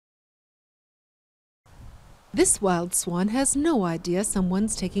This wild swan has no idea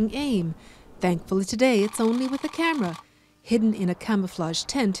someone's taking aim. Thankfully today it's only with a camera. Hidden in a camouflage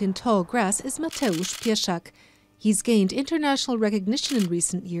tent in tall grass is Mateusz Piesiak. He's gained international recognition in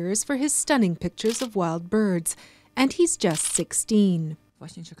recent years for his stunning pictures of wild birds. And he's just 16.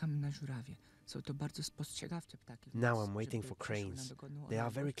 Now I'm waiting for cranes. They are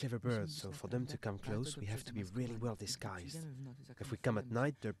very clever birds, so for them to come close we have to be really well disguised. If we come at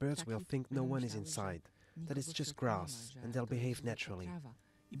night, the birds will think no one is inside, that it's just grass, and they'll behave naturally.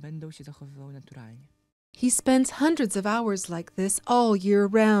 He spends hundreds of hours like this all year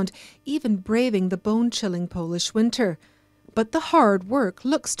round, even braving the bone-chilling Polish winter. But the hard work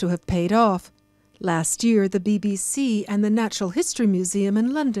looks to have paid off. Last year, the BBC and the Natural History Museum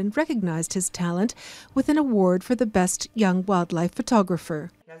in London recognized his talent with an award for the best young wildlife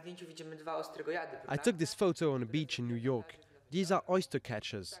photographer. I took this photo on a beach in New York. These are oyster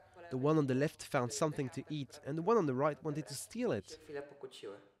catchers. The one on the left found something to eat, and the one on the right wanted to steal it.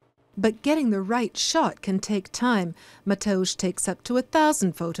 But getting the right shot can take time. Mateusz takes up to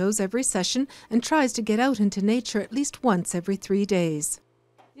 1,000 photos every session and tries to get out into nature at least once every 3 days.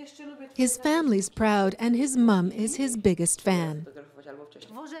 His family's proud and his mum is his biggest fan.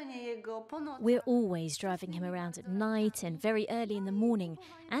 We're always driving him around at night and very early in the morning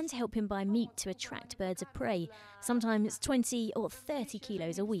and help him buy meat to attract birds of prey, sometimes 20 or 30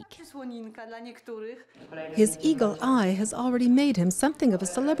 kilos a week. His eagle eye has already made him something of a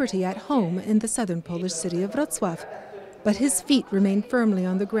celebrity at home in the southern Polish city of Wrocław. But his feet remain firmly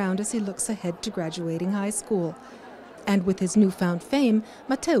on the ground as he looks ahead to graduating high school. And with his newfound fame,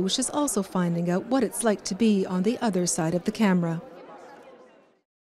 Mateusz is also finding out what it's like to be on the other side of the camera.